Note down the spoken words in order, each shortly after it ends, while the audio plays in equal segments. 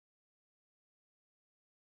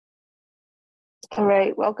All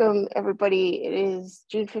right, welcome everybody. It is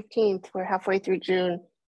June 15th. We're halfway through June.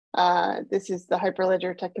 This is the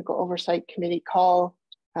Hyperledger Technical Oversight Committee call.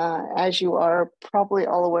 As you are probably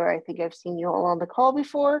all aware, I think I've seen you all on the call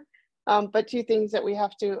before, but two things that we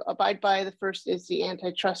have to abide by. The first is the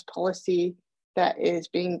antitrust policy that is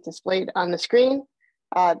being displayed on the screen.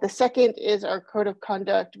 The second is our code of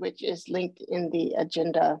conduct, which is linked in the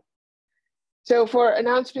agenda. So for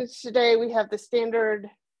announcements today, we have the standard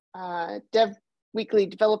Dev Weekly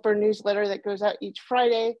Developer newsletter that goes out each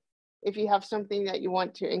Friday. If you have something that you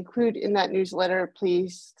want to include in that newsletter,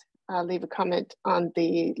 please leave a comment on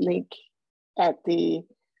the link at the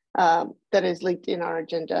that is linked in our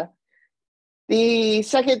agenda. The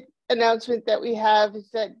second announcement that we have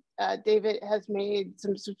is that David has made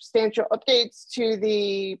some substantial updates to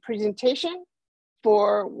the presentation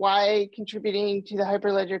for why contributing to the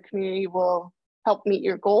Hyperledger community will help meet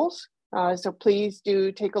your goals. So please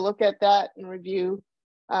do take a look at that and review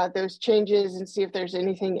those changes and see if there's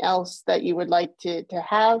anything else that you would like to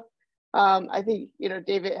have. I think,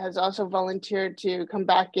 David has also volunteered to come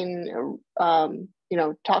back and,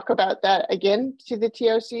 talk about that again to the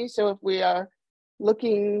TOC. So if we are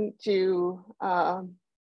looking to,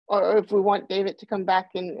 or if we want David to come back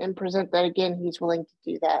and present that again, he's willing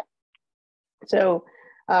to do that. So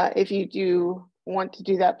if you do want to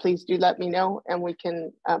do that, please do let me know and we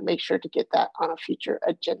can make sure to get that on a future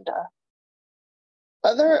agenda.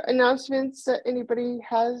 Other announcements that anybody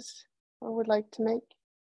has or would like to make?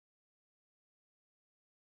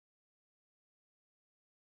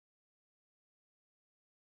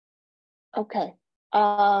 Okay.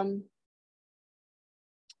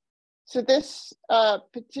 So this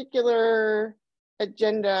particular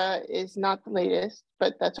agenda is not the latest,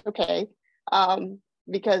 but that's okay.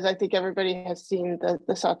 Because I think everybody has seen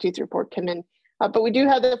the Sawtooth report come in. But we do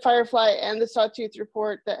have the Firefly and the Sawtooth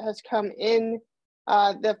report that has come in.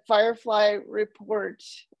 The Firefly report,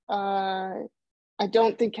 I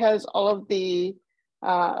don't think has all of the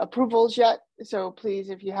approvals yet. So please,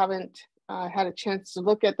 if you haven't had a chance to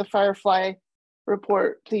look at the Firefly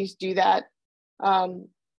report, please do that.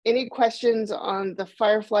 Any questions on the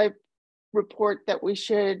Firefly report that we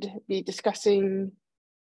should be discussing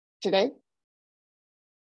today?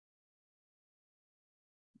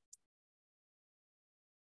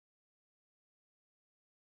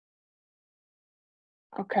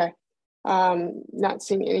 Okay, not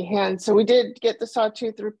seeing any hands. So we did get the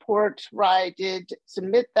Sawtooth report. Rye did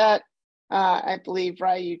submit that. I believe,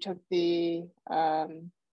 Rye, you took the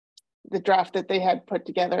draft that they had put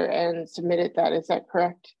together and submitted that. Is that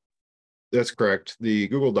correct? That's correct. The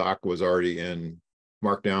Google Doc was already in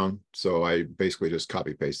Markdown, so I basically just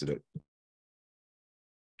copy pasted it.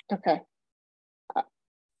 Okay.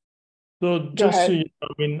 So just so you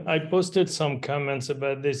know, I posted some comments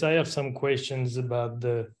about this. I have some questions about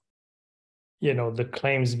the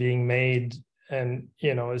claims being made, and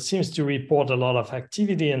it seems to report a lot of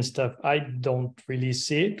activity and stuff. I don't really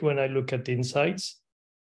see it when I look at the insights.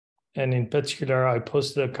 And in particular, I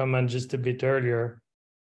posted a comment just a bit earlier.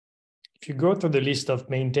 If you go through the list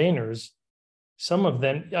of maintainers, some of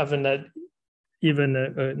them haven't had even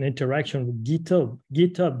an interaction with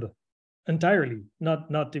GitHub entirely,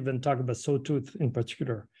 not even talk about Sawtooth in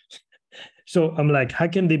particular. So I'm like, how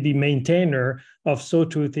can they be maintainer of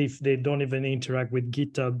Sawtooth if they don't even interact with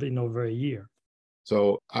GitHub in over a year?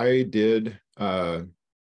 So I did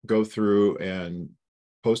go through and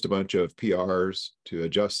post a bunch of PRs to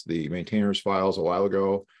adjust the maintainers files a while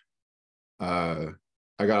ago. I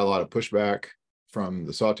got a lot of pushback from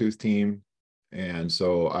the Sawtooth team, and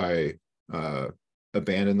so I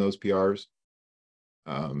abandoned those PRs.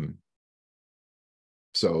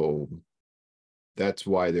 So that's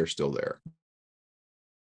why they're still there.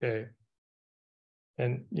 Okay.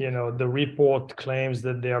 And, the report claims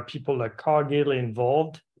that there are people like Cargill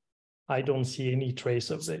involved. I don't see any trace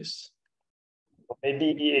of this.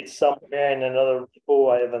 Maybe it's somewhere in another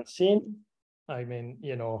repo I haven't seen. I mean,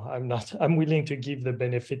 I'm willing to give the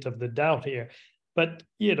benefit of the doubt here, but,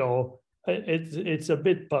 it's a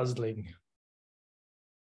bit puzzling.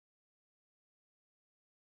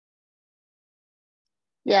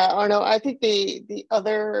 Yeah, Arno, I think the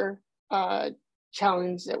other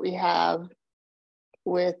challenge that we have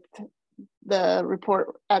with the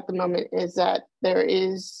report at the moment is that there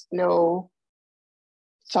is no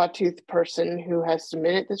Sawtooth person who has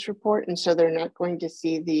submitted this report, and so they're not going to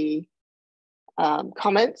see the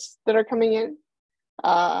comments that are coming in.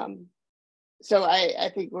 So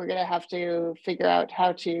I think we're going to have to figure out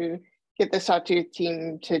how to get the Sawtooth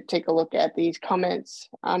team to take a look at these comments,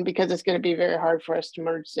 because it's going to be very hard for us to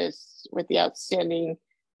merge this with the outstanding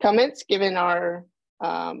comments, given our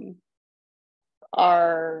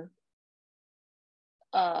our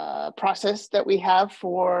process that we have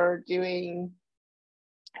for doing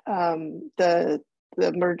the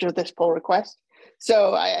merge of this pull request.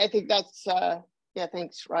 So I think that's, yeah,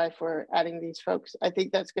 thanks, Rai, for adding these folks. I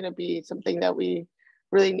think that's going to be something that we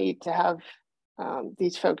really need to have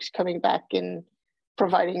these folks coming back and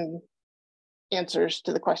providing answers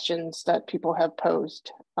to the questions that people have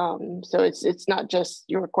posed. So it's not just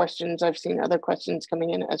your questions. I've seen other questions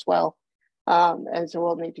coming in as well. And so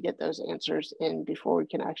we'll need to get those answers in before we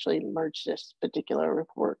can actually merge this particular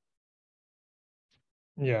report.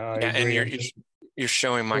 Yeah, I and agree. you're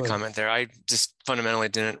showing my Go ahead. comment there. I just fundamentally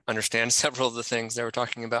didn't understand several of the things they were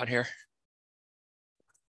talking about here.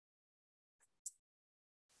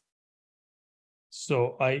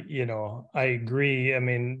 So I agree. I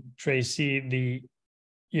mean, Tracy,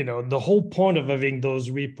 the whole point of having those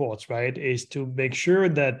reports, right, is to make sure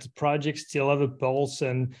that projects still have a pulse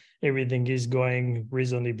and everything is going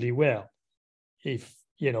reasonably well.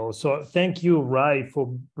 So thank you, Rai,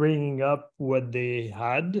 for bringing up what they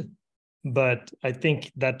had, but I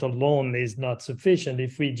think that alone is not sufficient.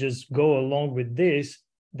 If we just go along with this,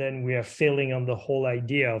 then we are failing on the whole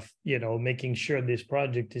idea of, making sure this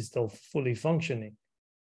project is still fully functioning.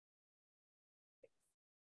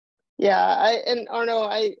 Yeah, and Arno,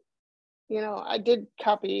 I did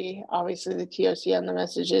copy, obviously, the TOC on the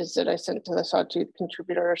messages that I sent to the Sawtooth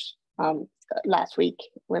contributors last week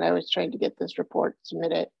when I was trying to get this report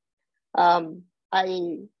submitted. I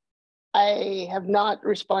have not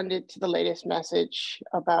responded to the latest message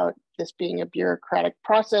about this being a bureaucratic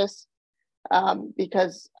process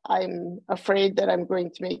because I'm afraid that I'm going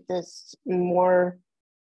to make this more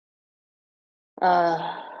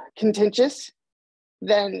contentious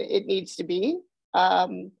than it needs to be.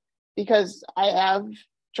 Because I have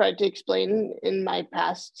tried to explain in my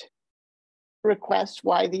past requests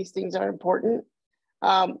why these things are important.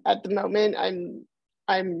 At the moment,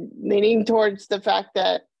 I'm leaning towards the fact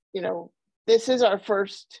that, this is our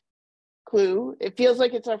first clue. It feels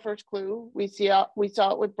like it's our first clue. We saw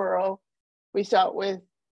it with Burrow. We saw it with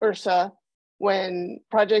Ursa when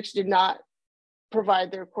projects did not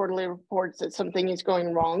provide their quarterly reports that something is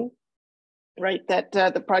going wrong, right? That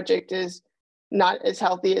the project is not as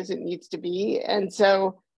healthy as it needs to be. And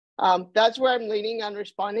so that's where I'm leaning on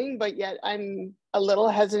responding, but yet I'm a little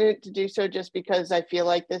hesitant to do so just because I feel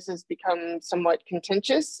like this has become somewhat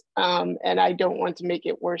contentious and I don't want to make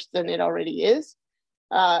it worse than it already is.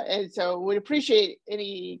 And so would appreciate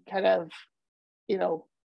any kind of,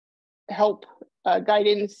 help,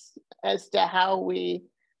 guidance as to how we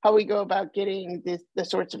go about getting the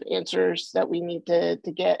sorts of answers that we need to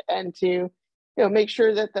get and to make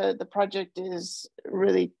sure that the project is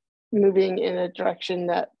really moving in a direction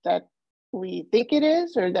that we think it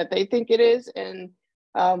is or that they think it is, and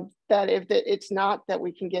that if it's not, that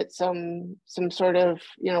we can get some sort of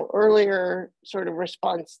earlier sort of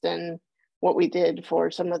response than what we did for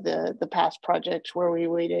some of the past projects where we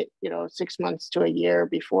waited 6 months to a year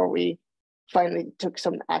before we finally took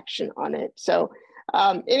some action on it. So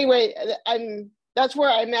anyway, that's where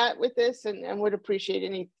I'm at with this, and would appreciate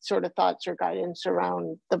any sort of thoughts or guidance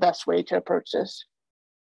around the best way to approach this.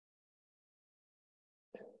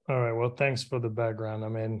 All right, well, thanks for the background. I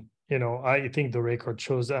mean, I think the record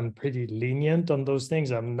shows I'm pretty lenient on those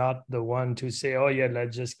things. I'm not the one to say, oh yeah,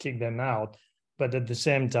 let's just kick them out. But at the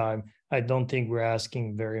same time, I don't think we're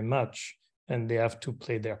asking very much and they have to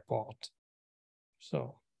play their part.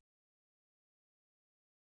 So.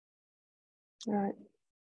 All right.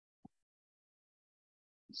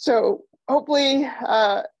 So hopefully,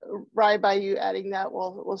 Rai, by you adding that,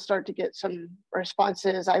 we'll start to get some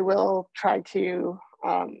responses. I will try to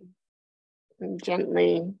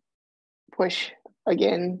gently push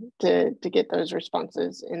again to get those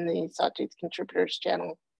responses in the Sawtooth contributors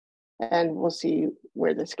channel, and we'll see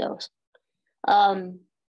where this goes.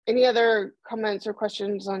 Any other comments or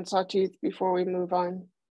questions on Sawtooth before we move on?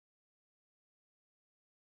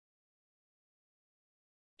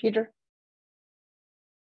 Peter?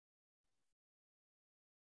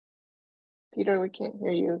 Peter, we can't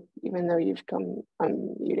hear you, even though you've come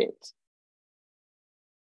unmuted.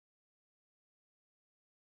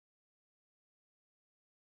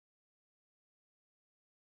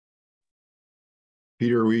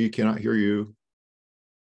 Peter, we cannot hear you.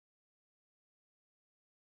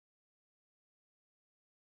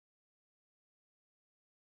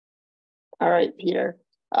 All right, Peter.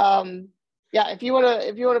 Yeah, if you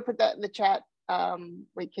wanna put that in the chat,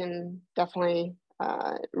 we can definitely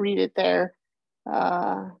read it there.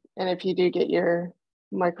 And if you do get your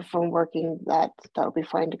microphone working, that'll be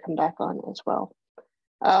fine to come back on as well.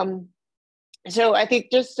 So I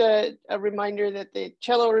think just a reminder that the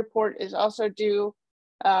Cello report is also due.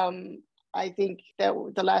 I think that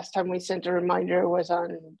the last time we sent a reminder was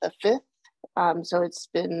on the 5th. So it's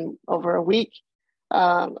been over a week.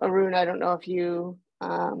 Arun, I don't know if you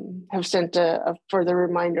have sent a further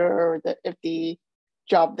reminder, or that if the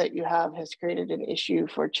job that you have has created an issue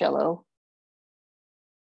for Cello.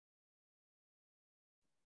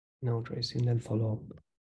 No, Tracy, and then follow up.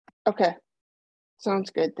 Okay,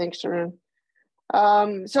 sounds good. Thanks, Arun.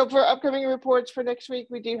 So for upcoming reports for next week,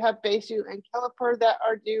 we do have Besu and Caliper that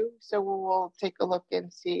are due. So we'll take a look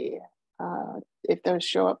and see if those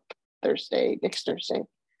show up next Thursday.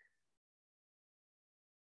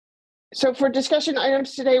 So for discussion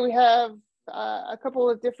items today, we have a couple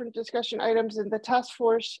of different discussion items in the task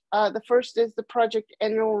force. The first is the project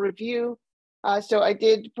annual review. So I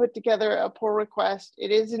did put together a pull request.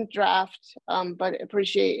 It is in draft, but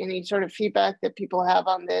appreciate any sort of feedback that people have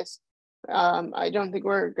on this. I don't think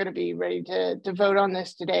we're going to be ready to vote on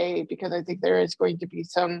this today, because I think there is going to be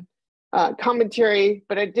some commentary,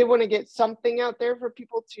 but I did want to get something out there for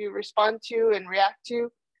people to respond to and react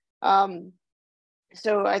to.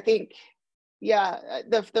 So I think, yeah,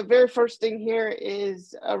 the very first thing here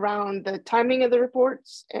is around the timing of the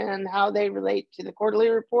reports and how they relate to the quarterly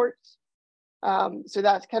reports. So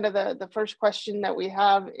that's kind of the first question that we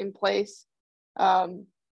have in place.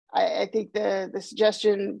 I think the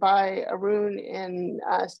suggestion by Arun and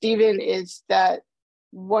Stephen is that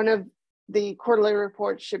one of the quarterly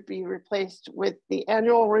reports should be replaced with the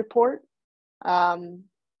annual report.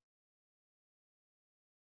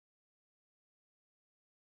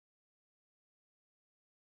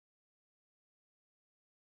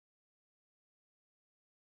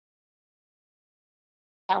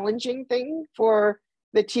 Challenging thing for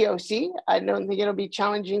the TOC. I don't think it'll be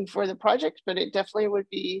challenging for the project, but it definitely would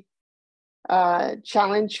be a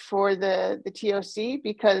challenge for the TOC,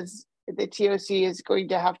 because the TOC is going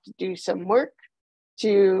to have to do some work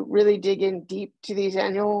to really dig in deep to these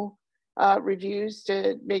annual reviews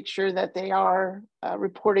to make sure that they are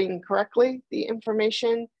reporting correctly the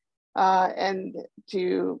information, and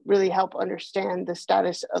to really help understand the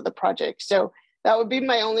status of the project. So that would be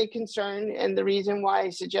my only concern, and the reason why I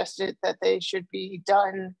suggested that they should be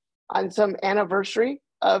done on some anniversary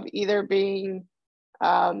of either being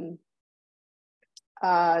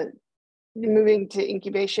moving to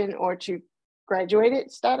incubation or to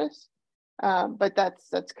graduated status. But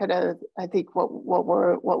that's kind of, I think,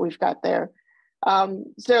 what we've got there.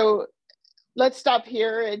 So let's stop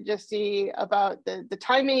here and just see about the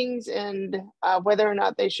timings and whether or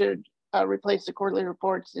not they should replace the quarterly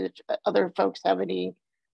reports, if other folks have any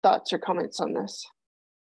thoughts or comments on this.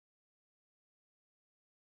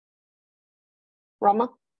 Rama?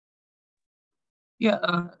 Yeah,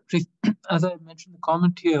 as I mentioned the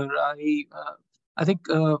comment here, I think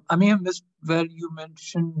I may have missed where you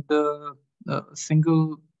mentioned the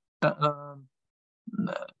single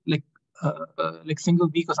like single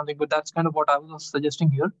week or something, but that's kind of what I was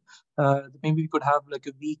suggesting here. Maybe we could have like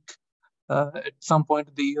a week at some point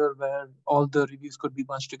of the year where all the reviews could be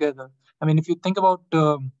bunched together. I mean, if you think about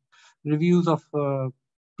reviews of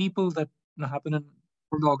people that happen in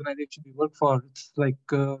the organization we work for, it's like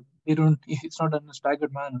it's not done in a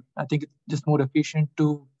staggered manner. I think it's just more efficient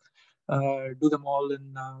to do them all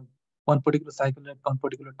in one particular cycle at one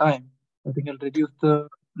particular time. I think it'll reduce the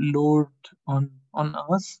load on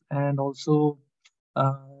us, and also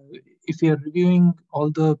if we are reviewing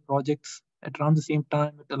all the projects at around the same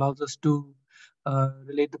time, it allows us to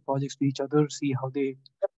relate the projects to each other, see how they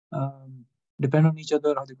depend on each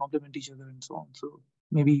other, how they complement each other, and so on. So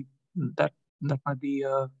maybe that might be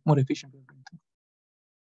a more efficient way of doing things.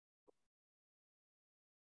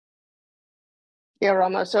 Yeah,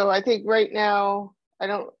 Rama. So I think right now, I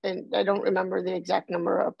don't remember the exact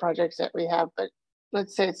number of projects that we have, but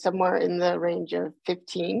let's say it's somewhere in the range of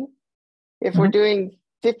 15. If we're doing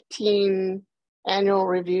 15 annual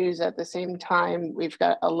reviews at the same time, we've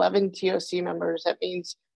got 11 TOC members. That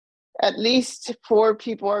means at least 4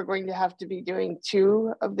 people are going to have to be doing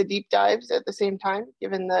 2 of the deep dives at the same time,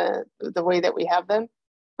 given the way that we have them.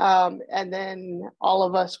 And then all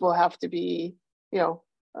of us will have to be,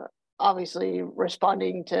 obviously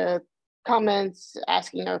responding to comments,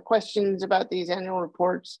 asking our questions about these annual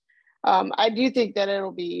reports. I do think that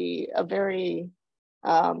it'll be a very,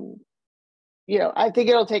 I think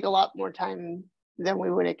it'll take a lot more time than we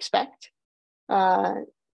would expect, during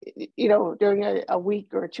a week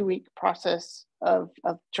or 2-week process of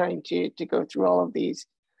trying to go through all of these.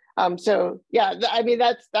 So yeah, I mean,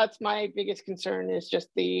 that's my biggest concern, is just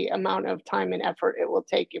the amount of time and effort it will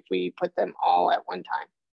take if we put them all at one time.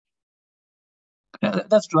 Yeah,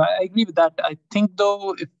 that's true. I agree with that. I think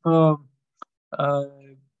though,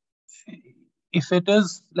 if it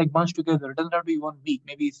is like bunched together, it doesn't have to be 1 week.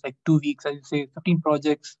 Maybe it's like 2 weeks, as you say, 15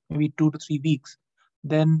 projects, maybe 2 to 3 weeks.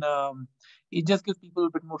 Then it just gives people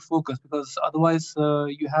a bit more focus, because otherwise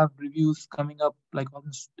you have reviews coming up like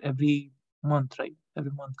almost every month, right?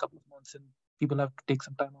 Every month, couple of months, and people have to take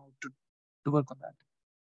some time out to work on that.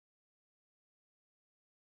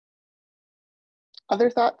 Other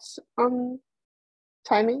thoughts on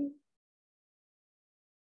timing?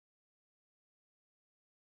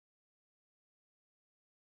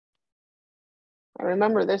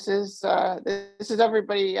 Remember, this is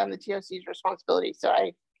everybody on the TOC's responsibility. So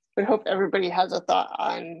I would hope everybody has a thought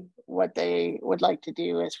on what they would like to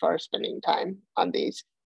do as far as spending time on these.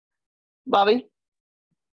 Bobby?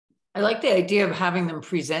 I like the idea of having them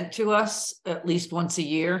present to us at least once a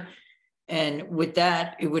year. And with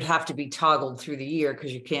that, it would have to be toggled through the year,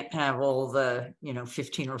 because you can't have all the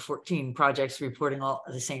 15 or 14 projects reporting all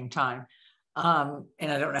at the same time. And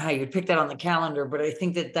I don't know how you'd pick that on the calendar, but I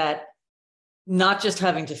think that not just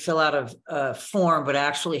having to fill out a form, but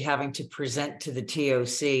actually having to present to the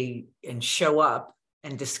TOC and show up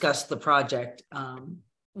and discuss the project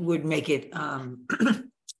would make it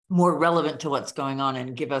more relevant to what's going on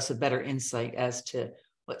and give us a better insight as to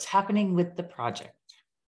what's happening with the project.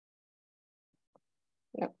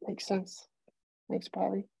 Yep, makes sense. Thanks,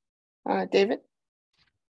 Bobby. David?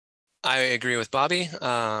 I agree with Bobby.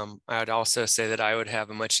 I would also say that I would have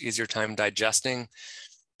a much easier time digesting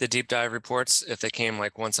the deep dive reports if they came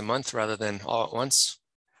like once a month rather than all at once.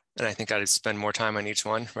 And I think I'd spend more time on each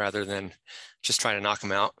one rather than just trying to knock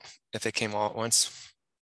them out if they came all at once.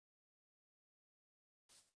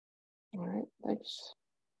 All right, thanks.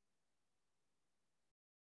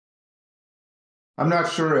 I'm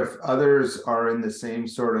not sure if others are in the same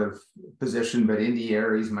sort of position, but Indie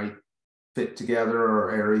Aries might fit together,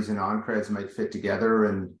 or Aries and OnCreds might fit together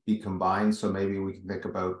and be combined. So maybe we can think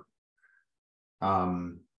about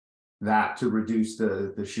that to reduce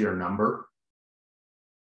the sheer number.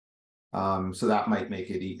 So that might make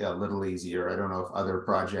it a little easier. I don't know if other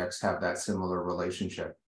projects have that similar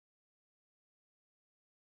relationship.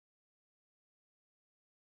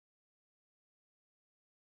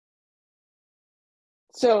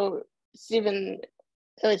 So, Stephen,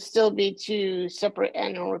 it would still be 2 separate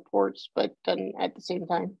annual reports, but done at the same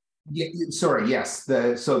time? Yeah, sorry, yes.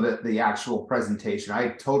 So the actual presentation, I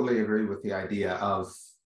totally agree with the idea of,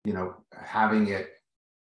 having it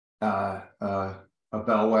a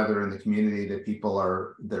bellwether in the community that people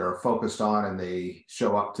are focused on, and they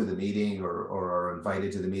show up to the meeting or are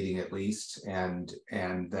invited to the meeting at least, and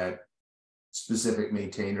that specific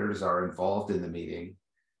maintainers are involved in the meeting.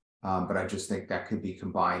 But I just think that could be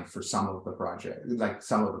combined for some of the project. Like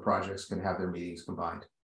some of the projects can have their meetings combined.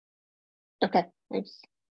 Okay, thanks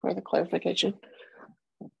for the clarification.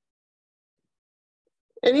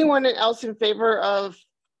 Anyone else in favor of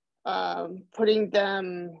putting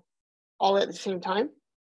them all at the same time?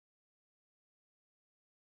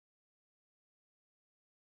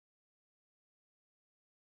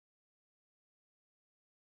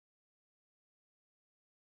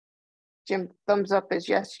 Jim, thumbs up is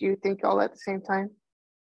yes, you think all at the same time?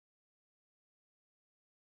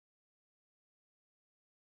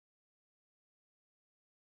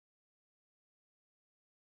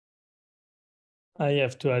 I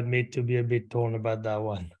have to admit to be a bit torn about that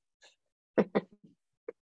one.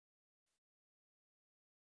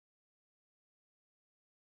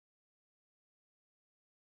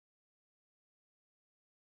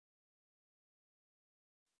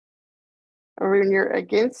 Arun, you're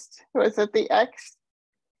against? Was it the X?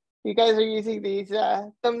 You guys are using these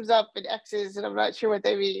thumbs up and X's, and I'm not sure what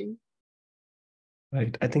they mean.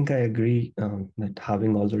 Right. I think I agree that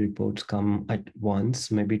having all the reports come at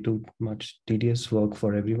once may be too much tedious work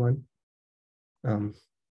for everyone.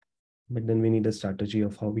 But then we need a strategy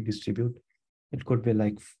of how we distribute. It could be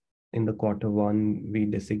like in the Q1, we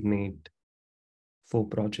designate 4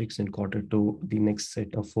 projects, in Q2, the next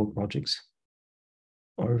set of 4 projects.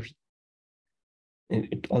 Or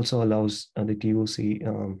it also allows the TOC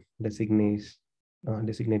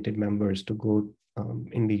designated members to go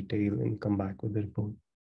in detail and come back with the report.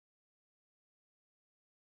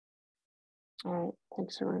 All right,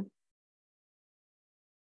 thanks, Arun.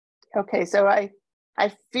 Okay, so I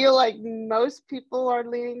feel like most people are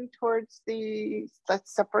leaning towards the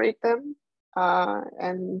let's separate them,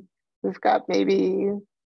 and we've got maybe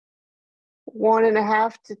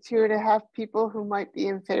 1.5 to 2.5 people who might be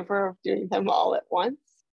in favor of doing them all at once.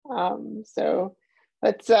 So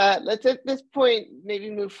let's at this point maybe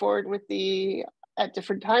move forward with the at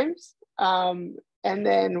different times. and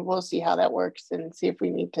then we'll see how that works and see if we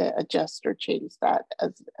need to adjust or change that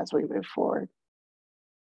as we move forward.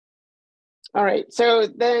 All right, so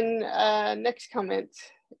then next comment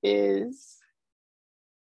is,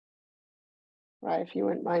 right, if you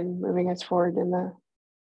wouldn't mind moving us forward in the,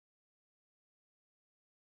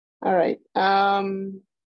 all right.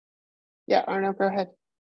 Yeah, Arno, go ahead.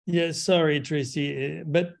 Yeah, sorry, Tracy,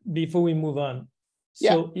 but before we move on,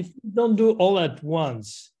 so if we don't do all at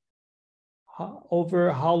once,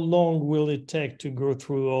 over how long will it take to go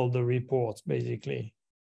through all the reports, basically?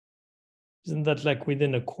 Isn't that like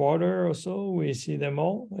within a quarter or so we see them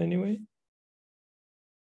all anyway?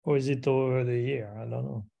 Or is it over the year? I don't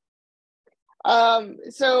know.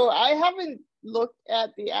 So I haven't looked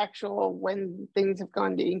at the actual when things have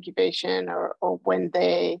gone to incubation or when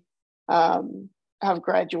they have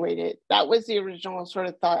graduated. That was the original sort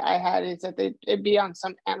of thought I had, is that it'd be on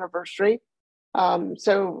some anniversary.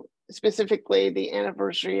 So specifically the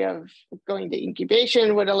anniversary of going to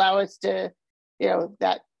incubation would allow us to,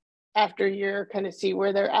 that after a year kind of see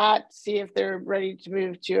where they're at, see if they're ready to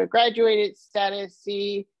move to a graduated status,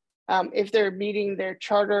 see if they're meeting their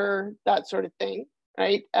charter, that sort of thing,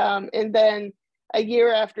 right? And then a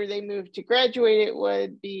year after they move to graduate, it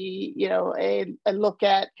would be, a look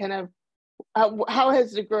at kind of how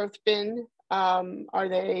has the growth been? Are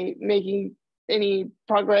they making any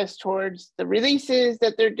progress towards the releases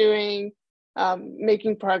that they're doing,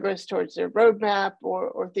 making progress towards their roadmap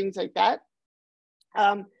or things like that?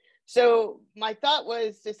 So my thought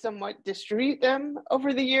was to somewhat distribute them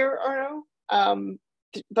over the year, Arno.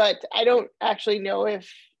 But I don't actually know if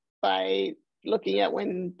by looking at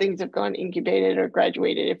when things have gone incubated or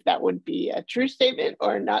graduated, if that would be a true statement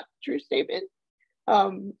or not true statement.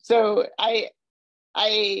 So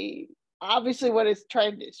I obviously want to try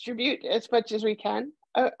and distribute as much as we can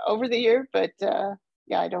over the year, but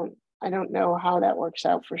yeah, I don't know how that works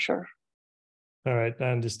out for sure. All right, I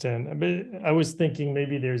understand. But I was thinking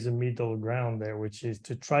maybe there's a middle ground there, which is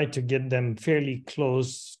to try to get them fairly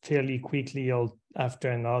close, fairly quickly, all after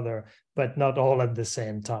another, but not all at the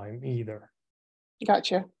same time either.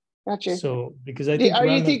 Gotcha. So, because I think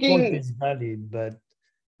Rama's point is valid, but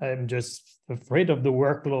I'm just afraid of the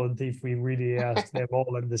workload if we really ask them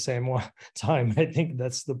all at the same time. I think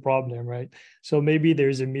that's the problem, right? So maybe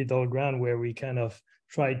there's a middle ground where we kind of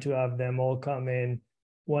try to have them all come in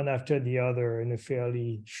one after the other in a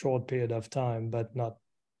fairly short period of time, but not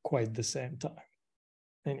quite the same time.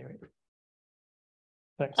 Anyway,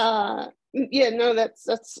 thanks. Yeah, no,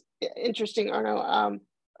 that's interesting, Arno.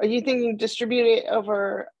 Are you thinking distribute it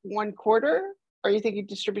over 1 quarter? Are you thinking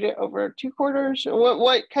distribute it over 2 quarters?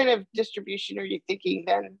 What kind of distribution are you thinking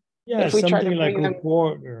then? Yeah, if we something like a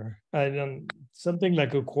quarter. Something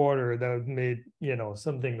like a quarter that would make,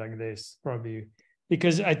 something like this probably.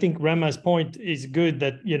 Because I think Rama's point is good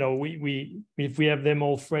that, we if we have them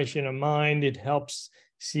all fresh in our mind, it helps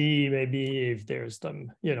see maybe if there's some,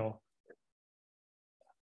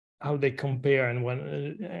 how they compare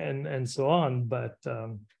and so on. But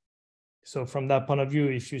so from that point of view,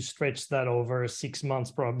 if you stretch that over 6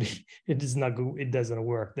 months, probably it is not good. It doesn't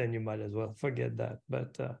work. Then you might as well forget that.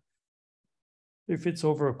 But if it's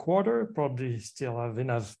over a quarter, probably still have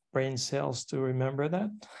enough brain cells to remember that.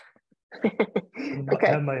 Okay.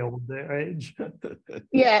 At my old age.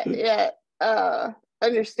 Yeah.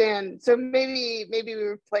 Understand. So maybe we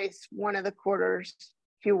replace one of the quarters,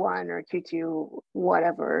 Q1 or Q2,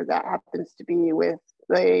 whatever that happens to be, with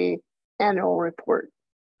the annual report,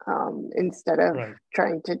 instead of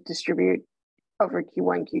trying to distribute over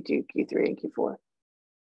Q1, Q2, Q3, and Q4.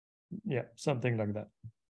 Yeah, something like that.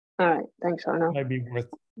 All right. Thanks, Arno. Might be worth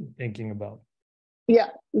thinking about. Yeah,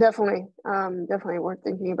 definitely. Definitely worth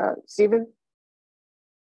thinking about. Stephen?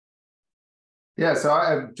 Yeah, so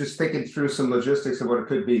I'm just thinking through some logistics of what it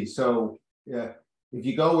could be. So yeah, if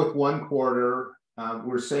you go with 1 quarter,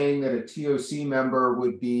 we're saying that a TOC member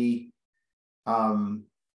would be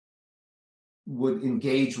would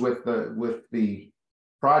engage with the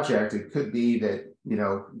project. It could be that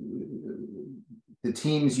the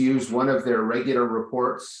teams use one of their regular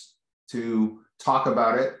reports to talk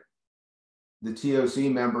about it. The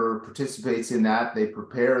TOC member participates in that. They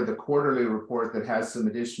prepare the quarterly report that has some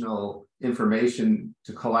additional information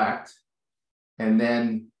to collect. And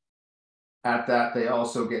then at that, they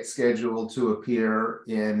also get scheduled to appear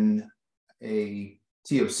in a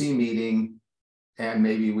TOC meeting. And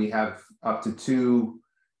maybe we have up to two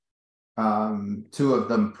of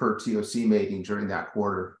them per TOC meeting during that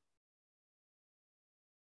quarter.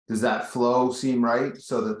 Does that flow seem right?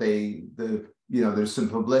 So that there's some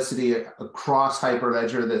publicity across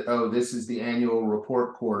Hyperledger that, oh, this is the annual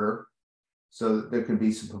report quarter. So there can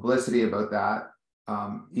be some publicity about that.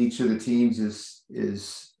 each of the teams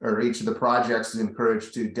or each of the projects is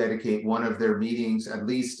encouraged to dedicate one of their meetings, at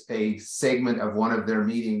least a segment of one of their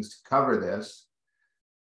meetings, to cover this,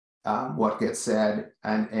 what gets said,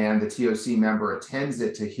 and the TOC member attends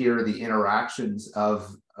it to hear the interactions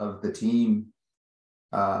of the team,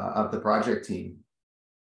 of the project team.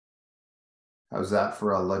 How's that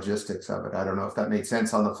for a logistics of it? I don't know if that made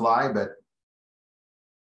sense on the fly, but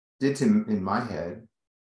did in my head.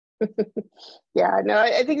 Yeah, no,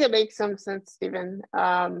 I think that makes some sense, Stephen.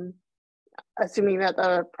 Assuming that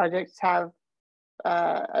the projects have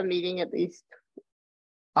a meeting at least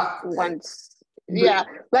once. Yeah,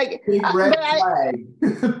 like big red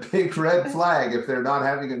flag. Big red flag if they're not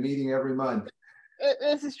having a meeting every month.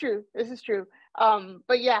 This is true. This is true.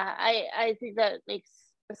 But yeah, I think that makes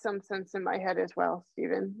some sense in my head as well,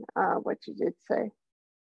 Stephen, what you did say.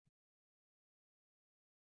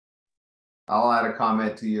 I'll add a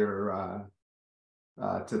comment to your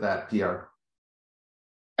to that PR.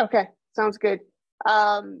 Okay, sounds good.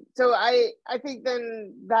 So I think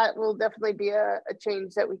then that will definitely be a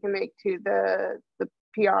change that we can make to the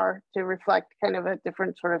PR to reflect kind of a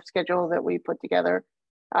different sort of schedule that we put together.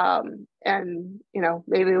 And you know,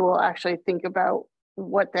 maybe we'll actually think about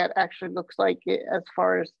what that actually looks like as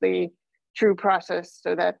far as the true process,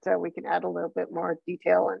 so that we can add a little bit more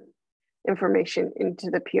detail and information into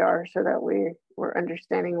the PR, so that we're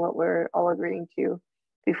understanding what we're all agreeing to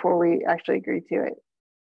before we actually agree to it.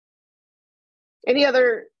 Any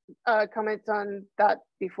other comments on that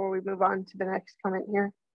before we move on to the next comment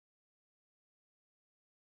here?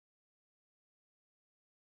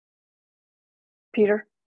 Peter?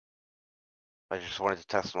 I just wanted to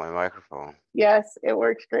test my microphone. Yes, it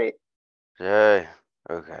works great. Yay.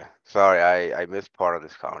 Okay. Sorry, I missed part of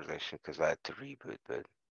this conversation because I had to reboot, but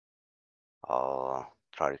I'll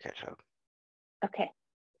try to catch up. Okay,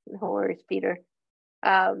 no worries, Peter.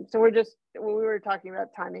 So we were talking about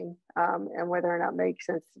timing and whether or not it makes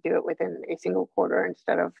sense to do it within a single quarter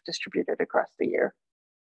instead of distributed across the year,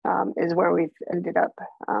 is where we've ended up.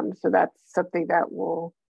 So that's something that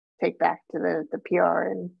we'll take back to the PR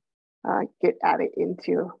and get added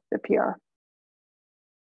into the PR.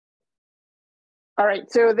 All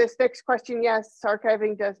right, so this next question, yes,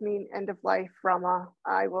 archiving does mean end of life, Rama.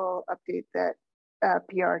 I will update that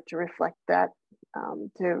PR to reflect that,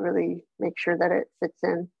 to really make sure that it fits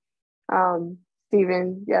in.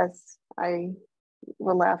 Stephen, yes, I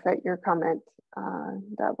will laugh at your comment.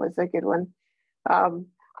 That was a good one.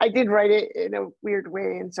 I did write it in a weird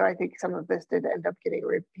way, and so I think some of this did end up getting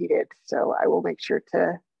repeated. So I will make sure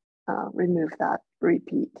to remove that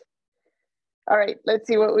repeat. All right, let's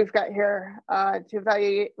see what we've got here. To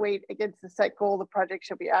evaluate against the set goal, the project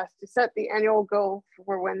shall be asked to set the annual goal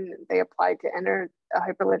for when they apply to enter a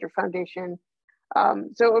Hyperledger Foundation.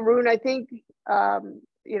 So Arun, I think,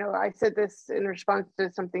 you know, I said this in response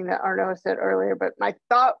to something that Arno said earlier, but my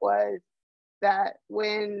thought was that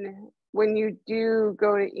when you do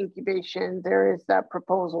go to incubation, there is that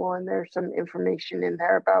proposal and there's some information in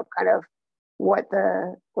there about kind of what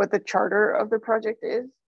the charter of the project is.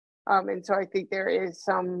 And so I think there is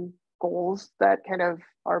some goals that kind of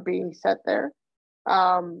are being set there,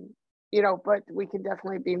 you know, but we can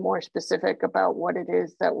definitely be more specific about what it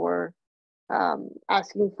is that we're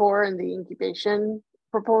asking for in the incubation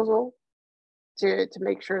proposal to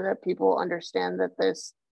make sure that people understand that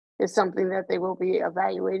this is something that they will be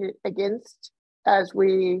evaluated against as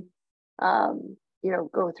we, you know,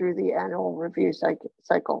 go through the annual review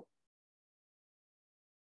cycle.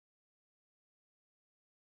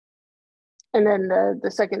 And then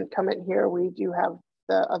the second comment here, we do have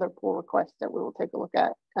the other pull requests that we will take a look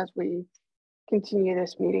at as we continue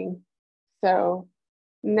this meeting. So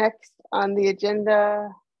next on the agenda,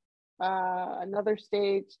 another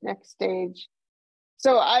stage, next stage.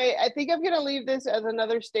 So I think I'm going to leave this as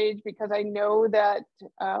another stage because I know that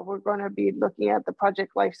we're going to be looking at the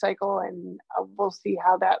project life cycle, and we'll see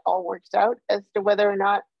how that all works out as to whether or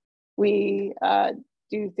not we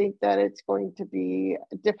do think that it's going to be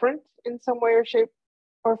different in some way or shape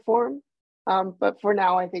or form. But for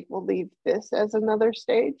now, I think we'll leave this as another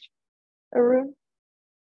stage. Arun,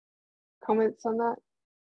 comments on that?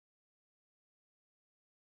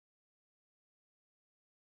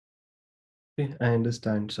 I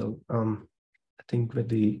understand. So I think with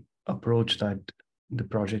the approach that the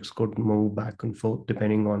projects could move back and forth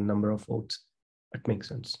depending on number of votes, it makes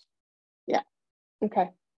sense. Yeah. Okay.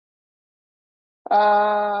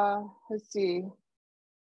 Let's see.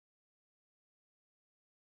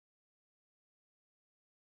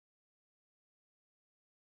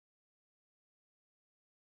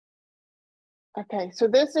 Okay, so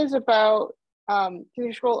this is about Can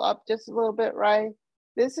you scroll up just a little bit, Rai?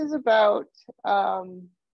 This is about,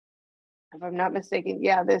 if I'm not mistaken,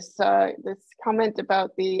 yeah, this comment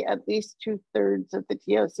about the at least 2/3 of the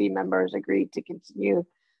TOC members agreed to continue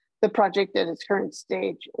the project at its current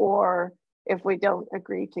stage, or if we don't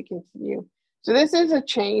agree to continue. So this is a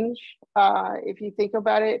change, if you think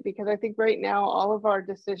about it, because I think right now all of our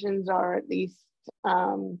decisions are at least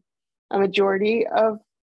a majority of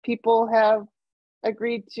people have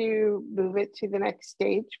agreed to move it to the next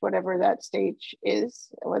stage, whatever that stage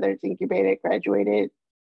is, whether it's incubated, graduated,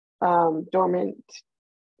 dormant,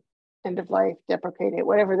 end of life, deprecated,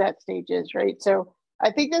 whatever that stage is, right? So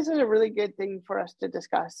I think this is a really good thing for us to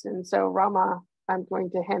discuss. And so Rama, I'm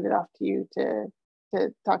going to hand it off to you to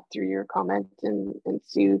talk through your comment and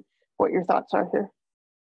see what your thoughts are here.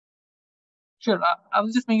 Sure, I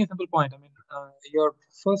was just making a simple point. I mean, your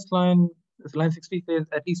first line, line 60 says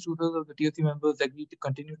at least 2/3 of the TOC members agree to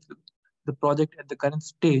continue the project at the current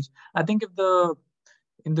stage. I think if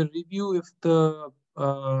in the review, if the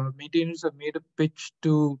maintainers have made a pitch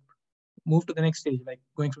to move to the next stage, like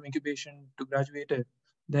going from incubation to graduated,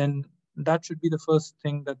 then that should be the first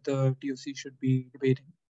thing that the TOC should be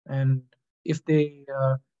debating. And if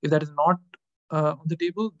that is not on the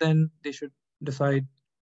table, then they should decide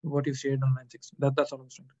what you've shared on line 60. That's all I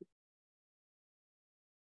was trying to do.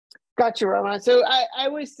 Gotcha, Rama. So I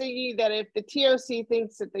was thinking that if the TOC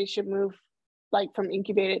thinks that they should move like from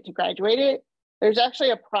incubated to graduated, there's actually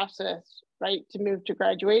a process, right, to move to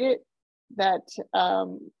graduated that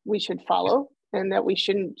we should follow, and that we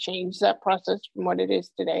shouldn't change that process from what it is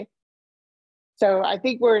today. So I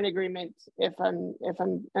think we're in agreement if I'm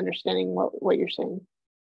understanding what you're saying.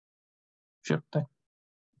 Sure, thanks.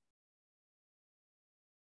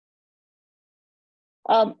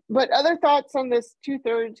 But other thoughts on this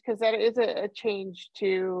 2/3, because that is a change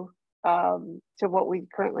to what we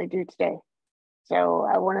currently do today. So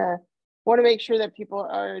I want to make sure that people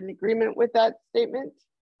are in agreement with that statement,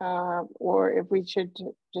 or if we should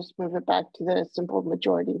just move it back to the simple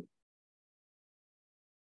majority.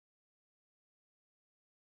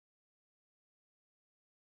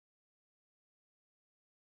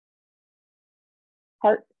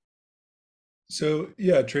 Hart. So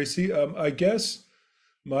yeah, Tracy, I guess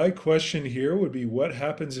my question here would be, what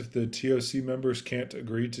happens if the TOC members can't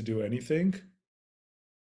agree to do anything?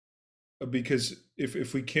 Because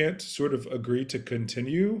if we can't sort of agree to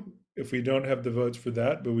continue, if we don't have the votes for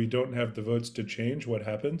that, but we don't have the votes to change, what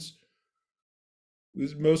happens?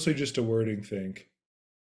 It's mostly just a wording thing.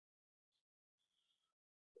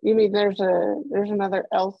 You mean there's another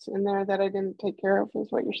else in there that I didn't take care of,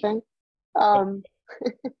 is what you're saying?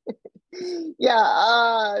 Yeah,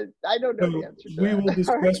 I don't know the answer to we that. will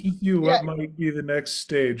discuss with you Yeah. what might be the next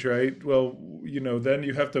stage, right? Well, then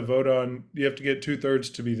you have to vote on, you have to get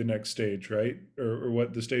 2/3 to be the next stage, right? Or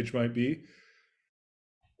what the stage might be.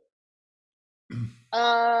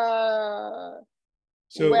 Well,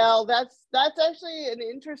 that's actually an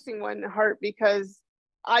interesting one, Hart, because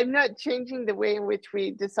I'm not changing the way in which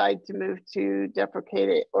we decide to move to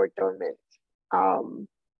deprecated or dormant.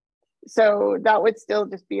 So that would still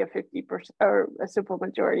just be a 50% or a simple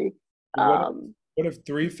majority. What if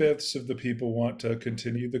 3/5 of the people want to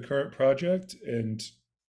continue the current project and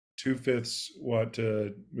 2/5 want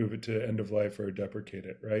to move it to end of life or deprecate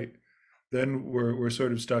it, right? Then we're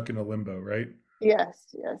sort of stuck in a limbo, right?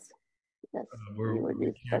 Yes. Where We would we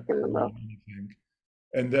be can't stuck in agree limbo. on anything.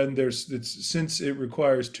 And then since it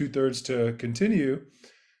requires 2/3 to continue,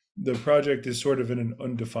 the project is sort of in an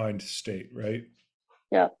undefined state, right?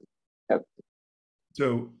 Yeah. Yep.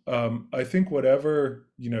 So I think whatever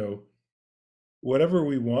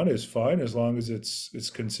we want is fine, as long as it's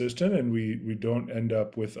consistent and we don't end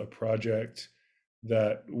up with a project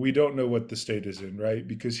that we don't know what the state is in, right?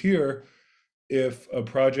 Because here, if a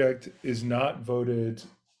project is not voted,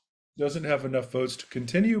 doesn't have enough votes to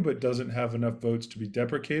continue, but doesn't have enough votes to be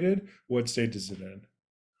deprecated, what state is it in?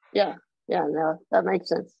 Yeah, no, that makes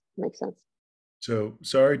sense. So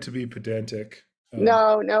sorry to be pedantic.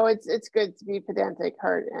 No, it's good to be pedantic,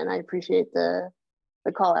 Hart, and I appreciate the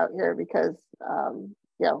call out here, because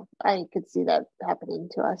I could see that happening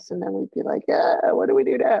to us, and then we'd be like, what do we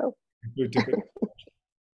do now?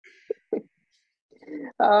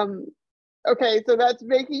 Okay, so that's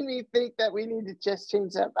making me think that we need to just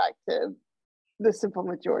change that back to the simple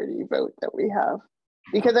majority vote that we have,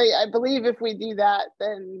 because I believe if we do that,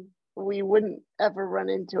 then we wouldn't ever run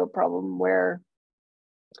into a problem where,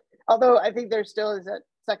 although I think there still is that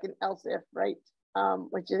second else if, right?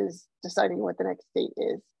 Which is deciding what the next state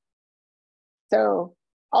is. So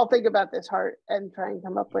I'll think about this, Hart, and try and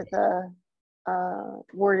come up with a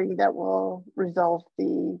wording that will resolve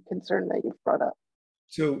the concern that you've brought up.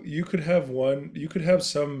 So you could have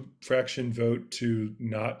some fraction vote to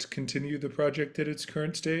not continue the project at its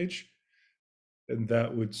current stage, and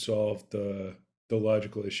that would solve the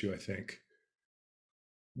logical issue, I think.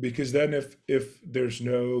 Because then if there's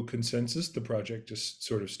no consensus, the project just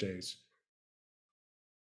sort of stays.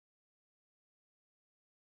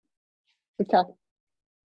 Okay.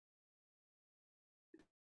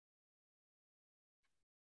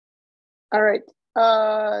 All right.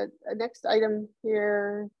 Next item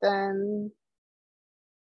here then.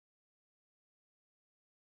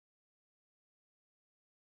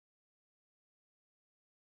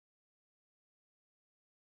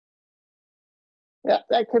 Yeah,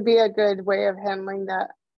 that could be a good way of handling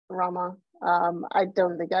that, Rama. I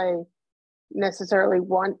don't think I necessarily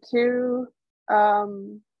want to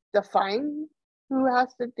define who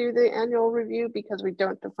has to do the annual review because we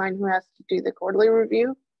don't define who has to do the quarterly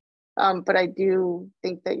review. But I do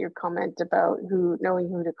think that your comment about knowing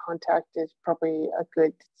who to contact is probably a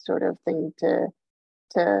good sort of thing to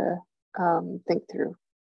think through.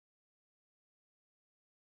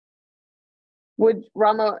 Would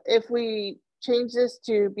Rama, if we change this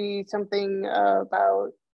to be something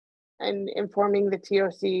about and informing the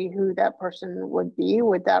TOC who that person would be,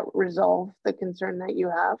 would that resolve the concern that you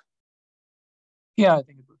have? Yeah, I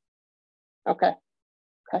think it would. Okay.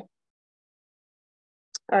 Okay.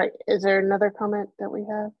 All right. Is there another comment that we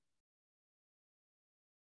have?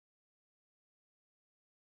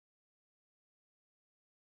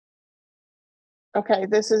 Okay,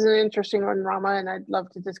 this is an interesting one, Rama, and I'd love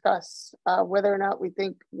to discuss whether or not we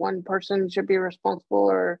think one person should be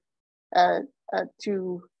responsible or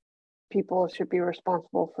two people should be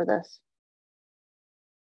responsible for this.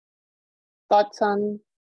 Thoughts on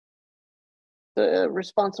the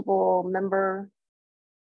responsible member?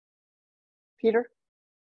 Peter?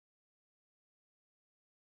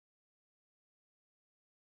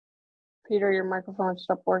 Peter, your microphone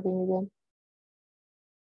stopped working again.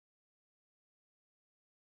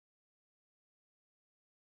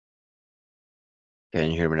 Can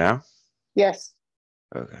you hear me now? Yes.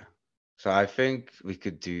 Okay. So I think we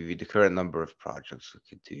could do, with the current number of projects, we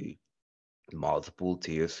could do multiple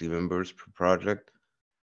TOC members per project,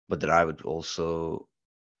 but then I would also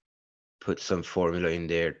put some formula in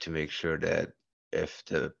there to make sure that if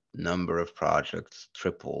the number of projects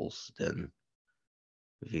triples, then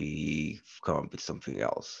we come up with something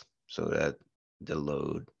else so that the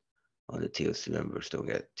load on the TOC members don't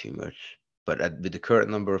get too much. But with the current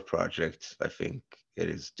number of projects, I think it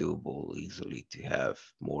is doable easily to have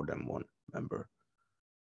more than one member.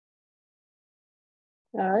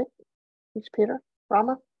 All right. Thanks, Peter.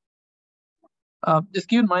 Rama? Just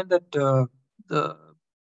keep in mind that the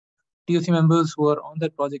TOC members who are on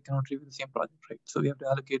that project cannot review the same project, right? So we have to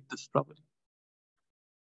allocate this properly.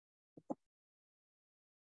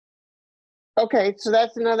 Okay, so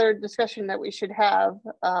that's another discussion that we should have.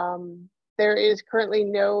 There is currently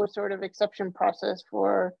no sort of exception process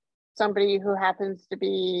for somebody who happens to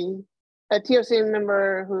be a TOC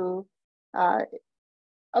member who,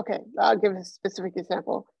 okay, I'll give a specific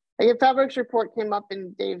example. Like if Fabric's report came up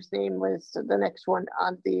and Dave's name was the next one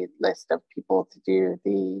on the list of people to do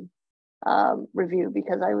the review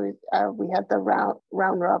because we had the round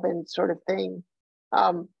robin sort of thing.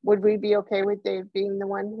 Would we be okay with Dave being the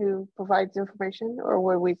one who provides information, or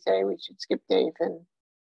would we say we should skip Dave and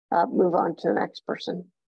move on to the next person?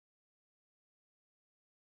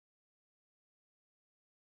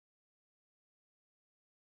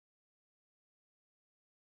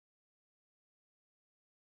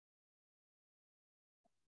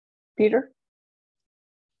 Peter?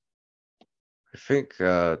 I think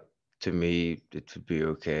to me, it would be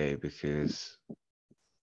okay because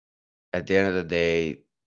at the end of the day,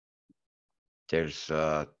 there's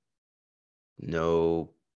no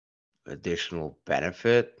additional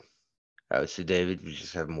benefit. I would say, David, we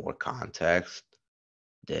just have more context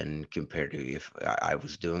than compared to if I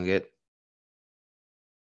was doing it.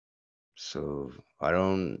 So I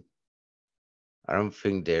don't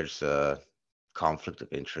think there's a conflict of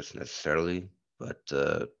interest necessarily, but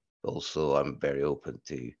also I'm very open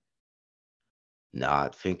to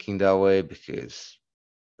not thinking that way because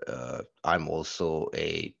I'm also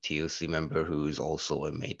a TOC member who is also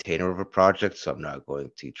a maintainer of a project, so I'm not going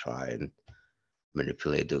to try and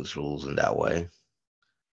manipulate those rules in that way.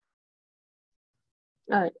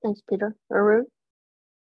 All right, thanks, Peter. Arun?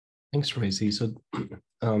 Thanks, Tracy. So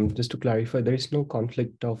just to clarify, there is no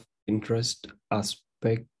conflict of interest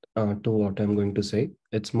aspect to what I'm going to say.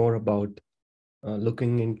 It's more about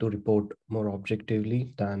looking into report more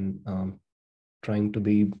objectively than trying to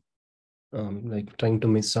be like trying to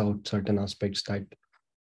miss out certain aspects that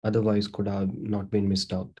otherwise could have not been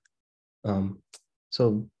missed out.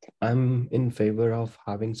 So I'm in favor of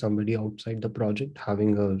having somebody outside the project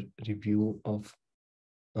having a review of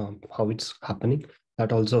how it's happening.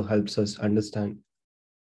 That also helps us understand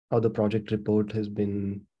how the project report has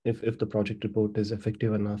been, if the project report is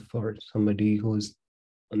effective enough for somebody who's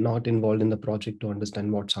not involved in the project to understand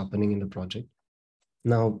what's happening in the project.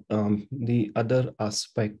 Now, the other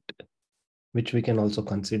aspect which we can also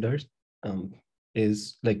consider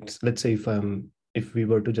is like, let's say if we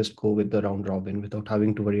were to just go with the round robin without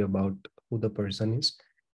having to worry about who the person is,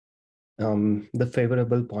 the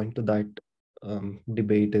favorable point to that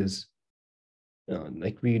debate is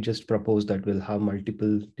like we just propose that we'll have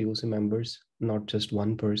multiple TOC members, not just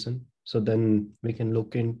one person. So then we can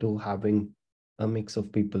look into having a mix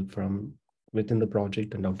of people from within the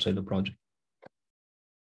project and outside the project.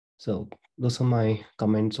 So those are my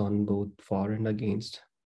comments on both for and against.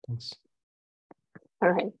 Thanks.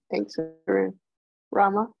 All right, thanks, Arun.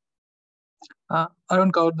 Rama?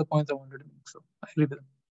 Arun covered the points I wanted to make, so I agree with him.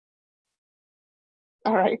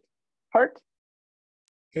 All right, Hart?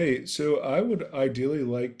 Hey, so I would ideally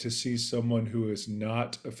like to see someone who is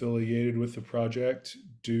not affiliated with the project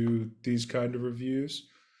do these kind of reviews.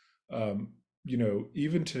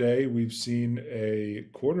 Even today we've seen a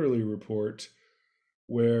quarterly report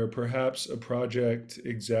where perhaps a project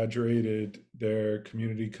exaggerated their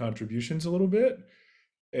community contributions a little bit.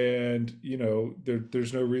 And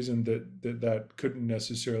there's no reason that couldn't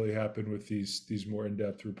necessarily happen with these more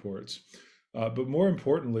in-depth reports. But more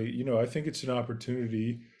importantly, I think it's an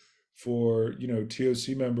opportunity for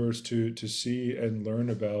TOC members to see and learn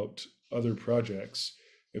about other projects.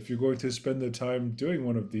 If you're going to spend the time doing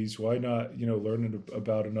one of these, why not learn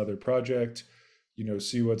about another project,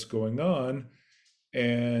 see what's going on,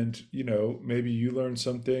 and maybe you learn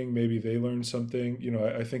something, maybe they learn something.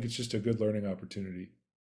 I think it's just a good learning opportunity.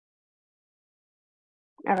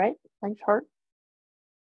 All right, thanks, Hart.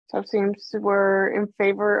 So it seems we're in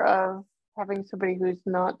favor of having somebody who's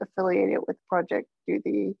not affiliated with the project do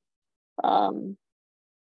the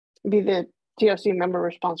be the TOC member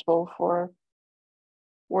responsible for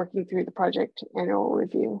working through the project annual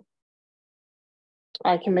review.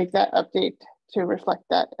 I can make that update to reflect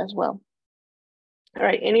that as well. All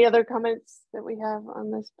right, any other comments that we have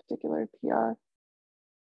on this particular PR?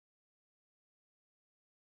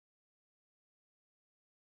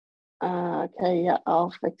 Okay, yeah,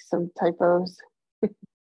 I'll fix some typos.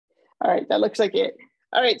 All right, that looks like it.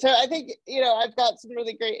 All right, so I think, I've got some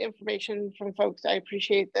really great information from folks. I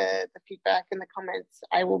appreciate the feedback and the comments.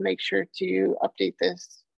 I will make sure to update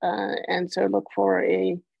this. And so look for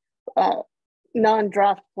a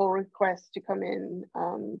non-draft pull request to come in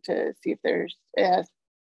to see if it has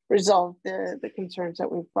resolved the concerns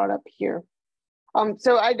that we've brought up here.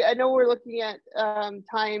 So I know we're looking at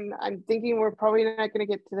time. I'm thinking we're probably not going to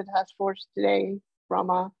get to the task force today,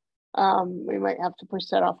 Rama. We might have to push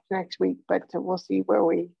that off next week, but we'll see where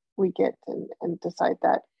we get and decide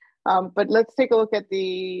that. But let's take a look at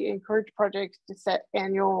the encourage projects to set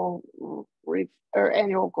annual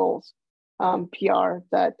goals, PR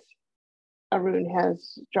that Arun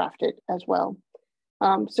has drafted as well.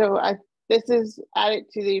 So this is added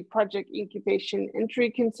to the project incubation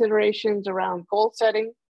entry considerations around goal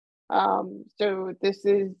setting. So this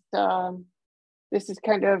is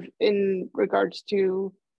kind of in regards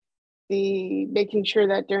to the making sure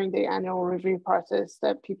that during the annual review process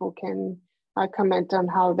that people can comment on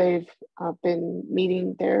how they've been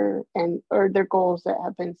meeting their goals that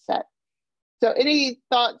have been set. So any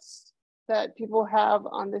thoughts that people have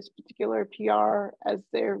on this particular PR as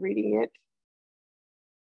they're reading it?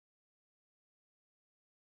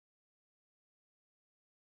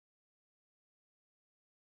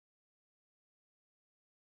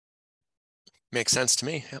 Makes sense to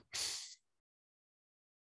me. Yep.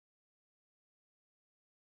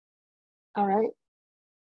 All right.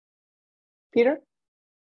 Peter?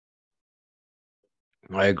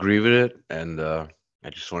 I agree with it. And I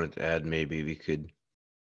just wanted to add, maybe we could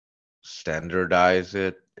standardize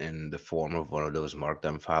it in the form of one of those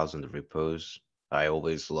markdown files in the repos. I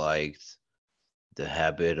always liked the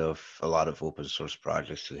habit of a lot of open source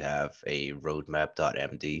projects to have a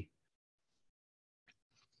roadmap.md.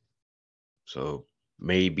 So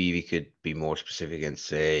maybe we could be more specific and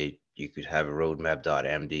say you could have a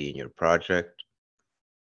roadmap.md in your project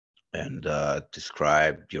and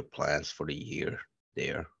describe your plans for the year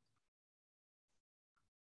there.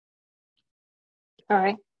 All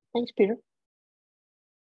right, thanks, Peter.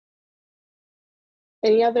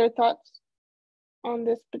 Any other thoughts on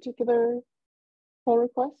this particular pull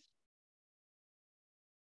request?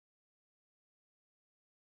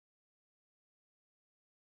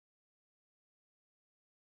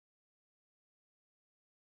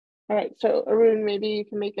 All right, so Arun, maybe you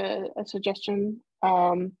can make a suggestion.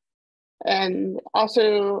 And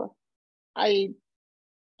also, I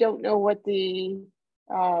don't know what the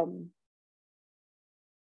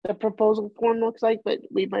proposal form looks like, but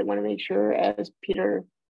we might want to make sure, as Peter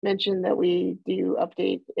mentioned, that we do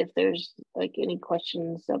update if there's like any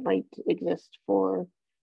questions that might exist for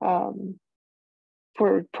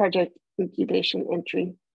project incubation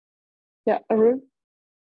entry. Yeah, Arun?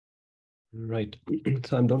 Right.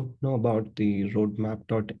 So I don't know about the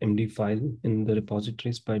roadmap.md file in the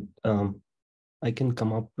repositories, but I can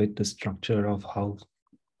come up with the structure of how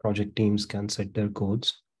project teams can set their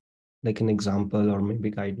codes, like an example or maybe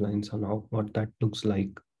guidelines on how what that looks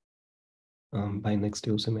like by next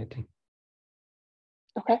TOC meeting.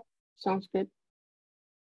 Okay, sounds good.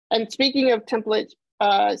 And speaking of templates,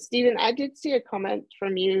 Stephen, I did see a comment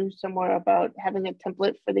from you somewhere about having a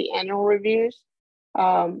template for the annual reviews.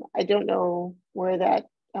 I don't know where that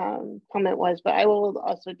comment was, but I will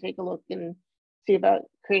also take a look and see about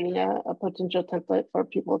creating a potential template for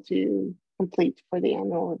people to complete for the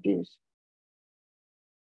annual reviews.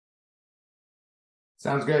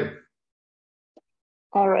 Sounds good.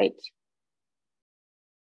 All right.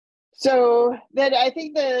 So then I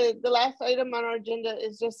think the last item on our agenda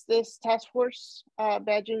is just this task force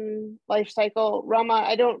badging life cycle. Rama,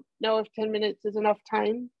 I don't know if 10 minutes is enough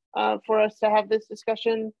time for us to have this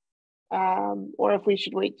discussion, or if we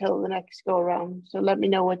should wait till the next go around. So let me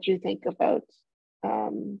know what you think about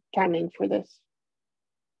timing for this.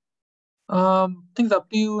 Things up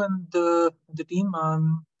to you and the team.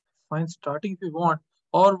 Fine starting if you want.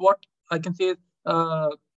 Or what I can say is,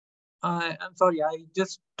 I'm sorry, I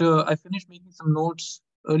just I finished making some notes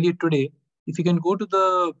earlier today. If you can go to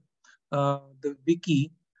the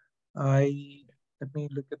wiki, let me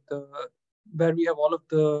look at where we have all of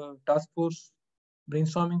the task force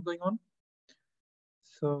brainstorming going on.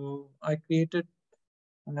 So I created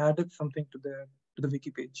and added something to the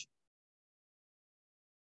wiki page.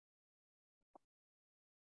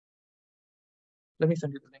 Let me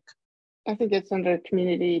send you the link. I think it's under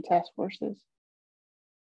community task forces.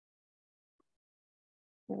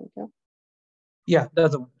 There we go. Yeah,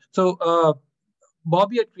 that's the one. So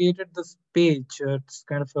Bobby had created this page. It's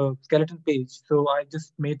kind of a skeleton page. So I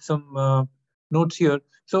just made some notes here.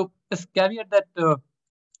 So a caveat that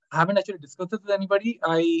I haven't actually discussed this with anybody.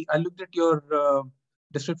 I looked at your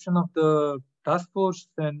description of the task force,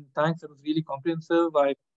 and thanks, it was really comprehensive.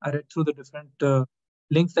 I read through the different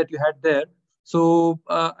links that you had there. So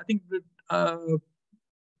I think I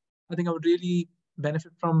would really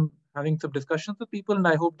benefit from having some discussions with people, and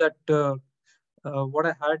I hope that what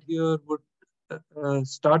I had here would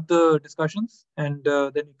start the discussions, and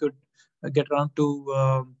then we could get around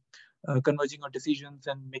to converging on decisions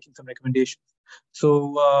and making some recommendations.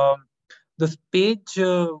 So this page,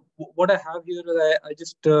 what I have here is I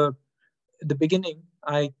just at the beginning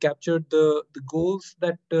I captured the goals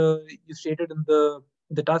that you stated in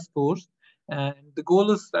the task force, and the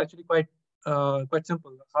goal is actually quite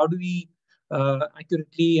simple. How do we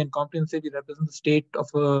accurately and comprehensively represent the state of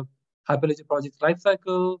a Hyperledger project's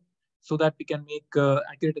lifecycle, so that we can make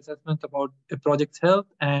accurate assessments about a project's health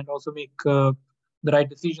and also make the right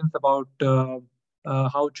decisions about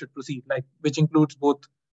how it should proceed, like which includes both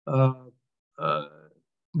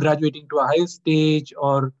graduating to a higher stage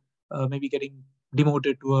or maybe getting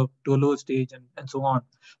demoted to a lower stage and so on.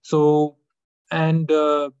 So, and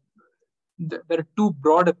there are two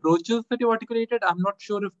broad approaches that you articulated. I'm not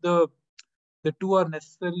sure if the two are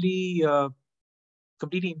necessarily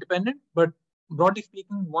completely independent, but broadly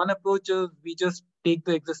speaking, one approach is we just take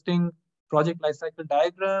the existing project lifecycle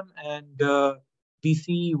diagram and we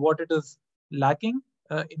see what it is lacking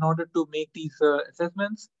in order to make these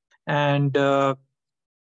assessments, and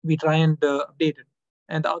we try and update it.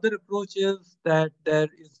 And the other approach is that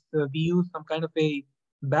we use some kind of a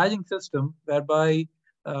badging system whereby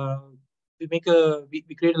we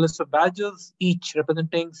create a list of badges, each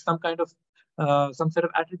representing some kind of some set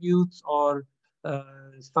of attributes or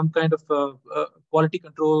some kind of quality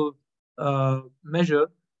control measure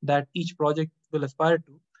that each project will aspire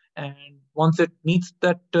to. And once it meets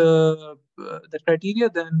that criteria,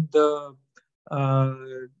 then it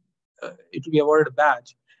will be awarded a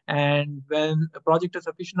badge. And when a project has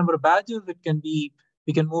sufficient number of badges, we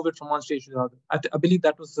can move it from one stage to the other. I believe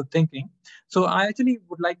that was the thinking. So I actually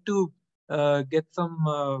would like to get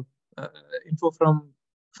some info from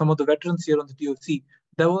some of the veterans here on the TOC.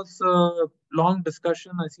 There was a long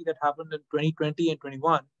discussion, I see, that happened in 2020 and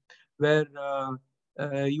 21, where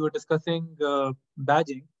you were discussing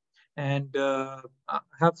badging, and I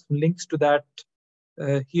have some links to that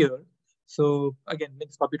here. So again,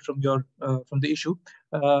 links copied from your from the issue,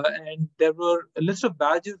 and there were a list of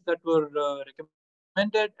badges that were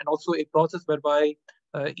recommended, and also a process whereby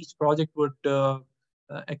each project would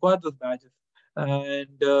acquire those badges. And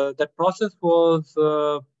that process was,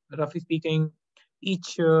 roughly speaking,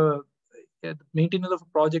 each the maintainer of a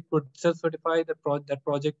project would self-certify that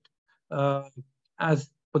project as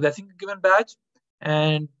possessing a given badge,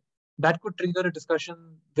 and that could trigger a discussion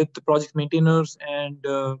with the project maintainers and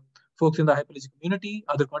folks in the Hyperledger community,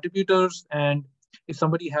 other contributors, and if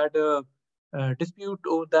somebody had a dispute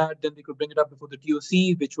over that, then they could bring it up before the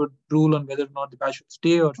TOC, which would rule on whether or not the badge should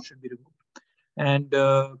stay or should be removed. And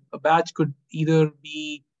a badge could either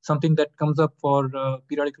be something that comes up for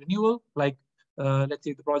periodic renewal, like let's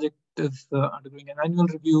say the project is undergoing an annual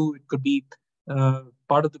review. It could be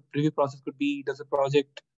part of the review process could be, does the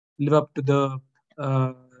project live up to the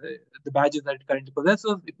badges that it currently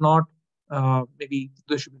possesses? If not, maybe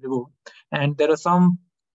they should be removed. And there are some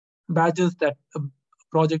badges that a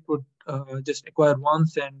project would just acquire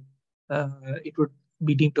once, and it would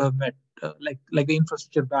be deemed to have met, like the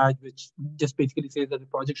infrastructure badge, which just basically says that the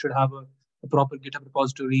project should have a proper GitHub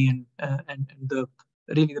repository and the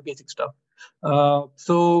really the basic stuff.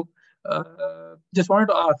 So just wanted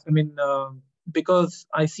to ask, I mean, because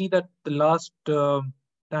I see that the last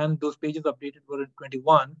time those pages updated were in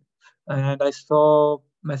 21, and I saw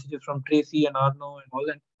messages from Tracy and Arno and all,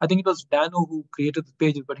 and I think it was Dano who created the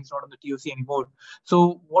pages, but he's not on the TOC anymore.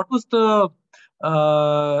 So what was the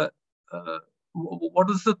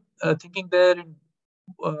thinking there, and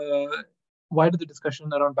why did the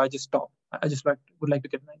discussion around badges stop? I just would like to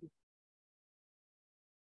get an idea.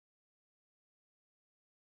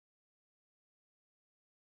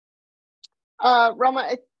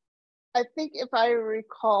 Rama, I think if I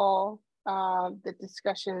recall the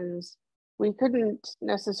discussions, we couldn't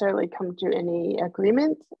necessarily come to any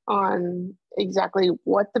agreement on exactly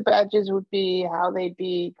what the badges would be, how they'd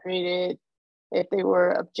be created, if they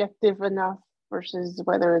were objective enough versus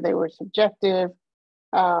whether they were subjective,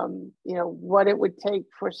 you know, what it would take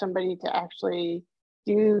for somebody to actually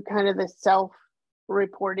do kind of the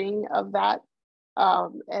self-reporting of that.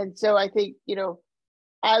 And so I think, you know,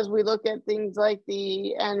 as we look at things like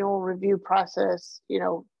the annual review process, you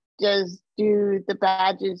know, do the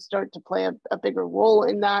badges start to play a bigger role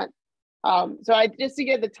in that? So I just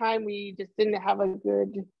think at the time we just didn't have a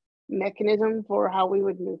good mechanism for how we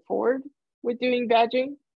would move forward with doing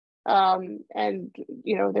badging. And,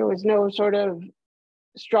 you know, there was no sort of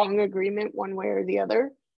strong agreement one way or the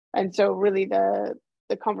other. And so really the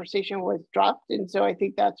conversation was dropped. And so I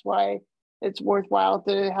think that's why it's worthwhile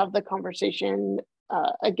to have the conversation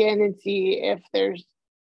again and see if there's,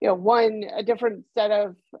 you know, a different set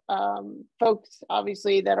of folks,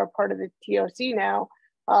 obviously, that are part of the TOC now,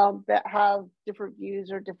 that have different views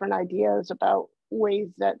or different ideas about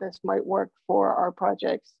ways that this might work for our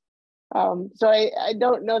projects. So I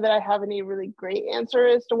don't know that I have any really great answer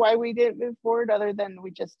as to why we didn't move forward, other than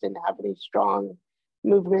we just didn't have any strong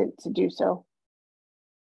movement to do so.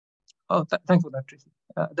 Oh, thanks for that, Tracy.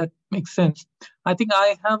 That makes sense. I think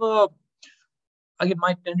I have again,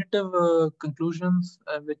 my tentative conclusions,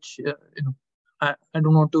 which you know, I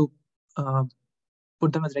don't want to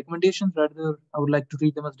put them as recommendations. Rather, I would like to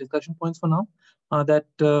read them as discussion points for now. That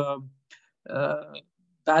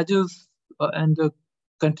badges and the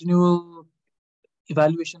continual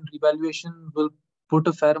evaluation, revaluation will put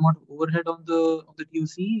a fair amount of overhead on the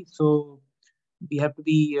TOC. So we have to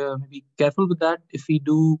be maybe careful with that if we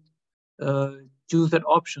do choose that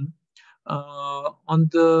option. On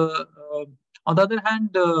the other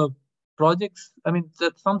hand, projects, I mean,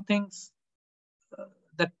 some things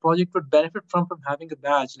that project would benefit from having a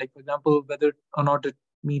badge, like, for example, whether or not it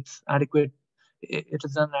meets adequate, it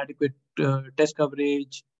is an adequate test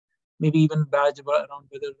coverage, maybe even badge around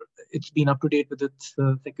whether it's been up to date with its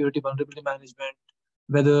security vulnerability management,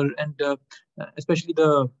 whether, and especially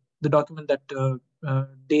the document that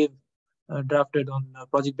Dave drafted on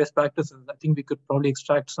project best practices. I think we could probably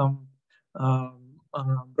extract some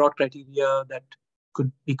broad criteria that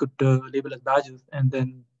we could label as badges and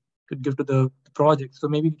then could give to the project. So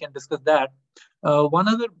maybe we can discuss that. One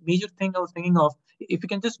other major thing I was thinking of, if you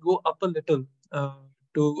can just go up a little I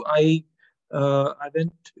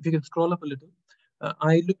went, if you can scroll up a little,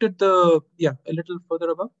 I looked at a little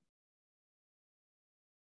further above.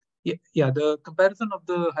 Yeah, the comparison of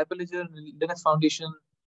the Hyperledger and Linux Foundation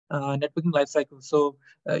networking lifecycle. So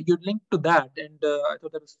you'd linked to that, and I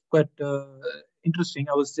thought that was quite interesting.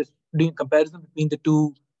 I was just doing a comparison between the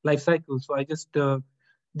two life cycles. So I just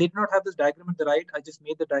did not have this diagram at the right. I just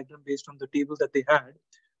made the diagram based on the tables that they had,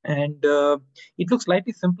 and it looks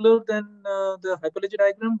slightly simpler than the Hyperledger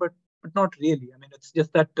diagram, but not really. I mean, it's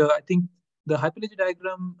just that I think the Hyperledger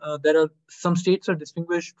diagram, there are some states are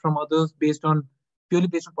distinguished from others purely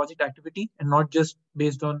based on project activity and not just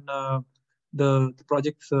based on the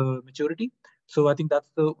project's maturity. So I think that's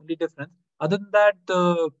the only difference. Other than that,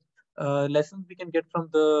 the lessons we can get from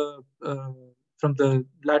the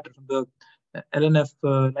latter, from the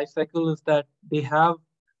LNF life cycle, is that they have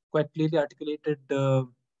quite clearly articulated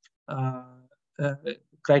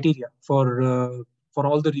criteria for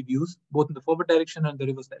all the reviews, both in the forward direction and the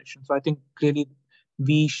reverse direction. So I think clearly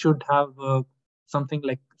we should have something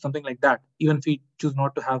like that, even if we choose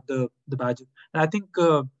not to have the badges. And I think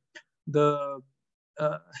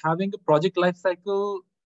having a project life cycle,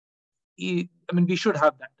 I mean, we should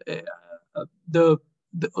have that. The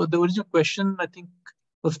original question, I think,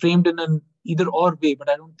 was framed in an either or way, but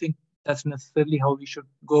I don't think that's necessarily how we should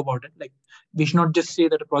go about it. Like, we should not just say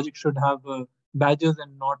that a project should have badges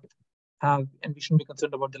and not have, and we shouldn't be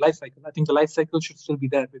concerned about the life cycle. I think the life cycle should still be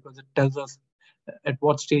there because it tells us at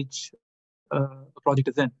what stage a project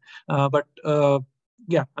is in. But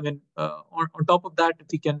yeah, I mean, on top of that, if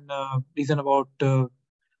we can reason about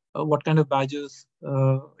what kind of badges,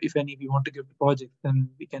 if any, we want to give to projects, then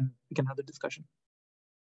we can have the discussion.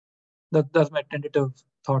 That's my tentative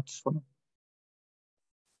thoughts for now.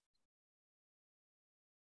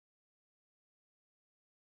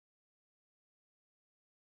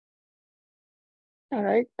 All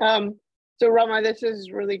right. So Rama, this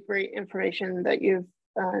is really great information that you've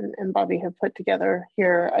and Bobby have put together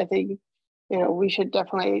here. I think, you know, we should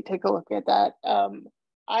definitely take a look at that.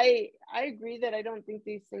 I agree that I don't think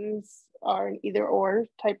these things are an either or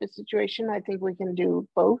type of situation. I think we can do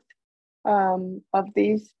both of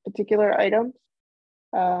these particular items.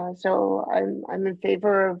 So I'm in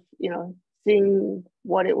favor of, you know, seeing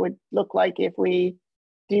what it would look like if we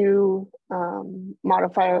do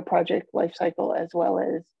modify our project lifecycle, as well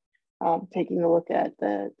as taking a look at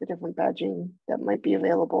the different badging that might be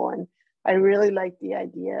available. And I really like the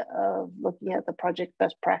idea of looking at the project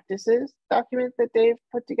best practices document that Dave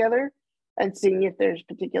put together and seeing if there's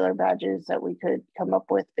particular badges that we could come up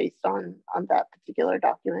with based on that particular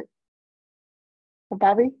document.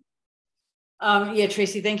 Bobby? Yeah,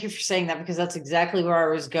 Tracy, thank you for saying that, because that's exactly where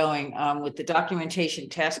I was going. With the documentation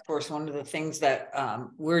task force, one of the things that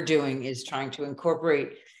we're doing is trying to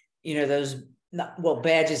incorporate, you know, those, well,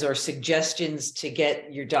 badges or suggestions to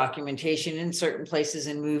get your documentation in certain places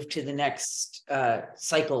and move to the next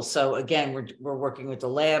cycle. So again, we're working with the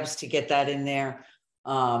labs to get that in there.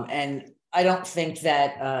 And I don't think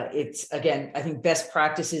that it's, again, I think best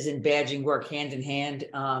practices and badging work hand in hand,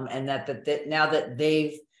 and that now that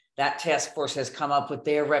that task force has come up with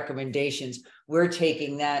their recommendations, we're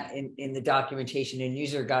taking that in the documentation and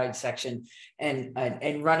user guide section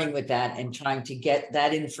and running with that and trying to get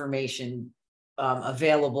that information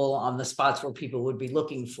available on the spots where people would be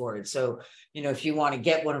looking for it. So, you know, if you want to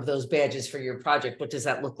get one of those badges for your project, what does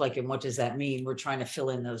that look like and what does that mean? We're trying to fill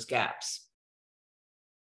in those gaps.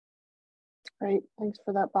 Great, thanks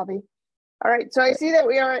for that, Bobby. All right, so I see that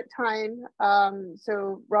we are at time.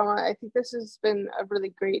 So Rama, I think this has been a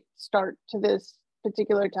really great start to this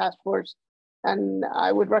particular task force. And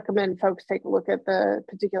I would recommend folks take a look at the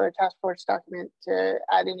particular task force document to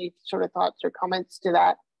add any sort of thoughts or comments to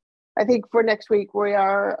that. I think for next week, we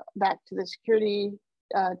are back to the security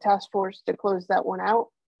task force to close that one out.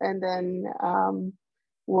 And then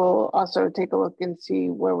we'll also take a look and see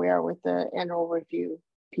where we are with the annual review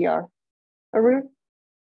PR. Arun?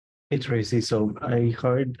 Hey, Tracy. So I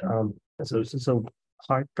heard, so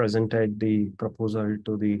Hart presented the proposal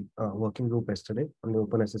to the working group yesterday on the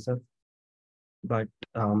OpenSSL, but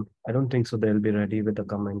I don't think so they'll be ready with the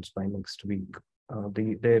comments by next week.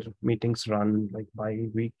 Their meetings run like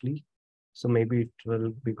bi-weekly, so maybe it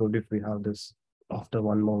will be good if we have this after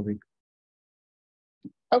one more week.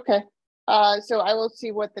 Okay, so I will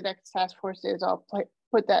see what the next task force is. I'll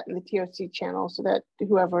put that in the TOC channel so that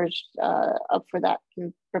whoever is up for that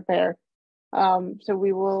can prepare. So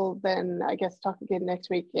we will then, I guess, talk again next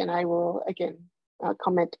week, and I will again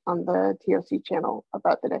comment on the TOC channel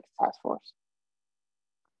about the next task force.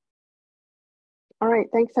 All right,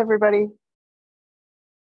 thanks everybody.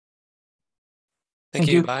 Thank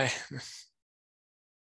you. Bye.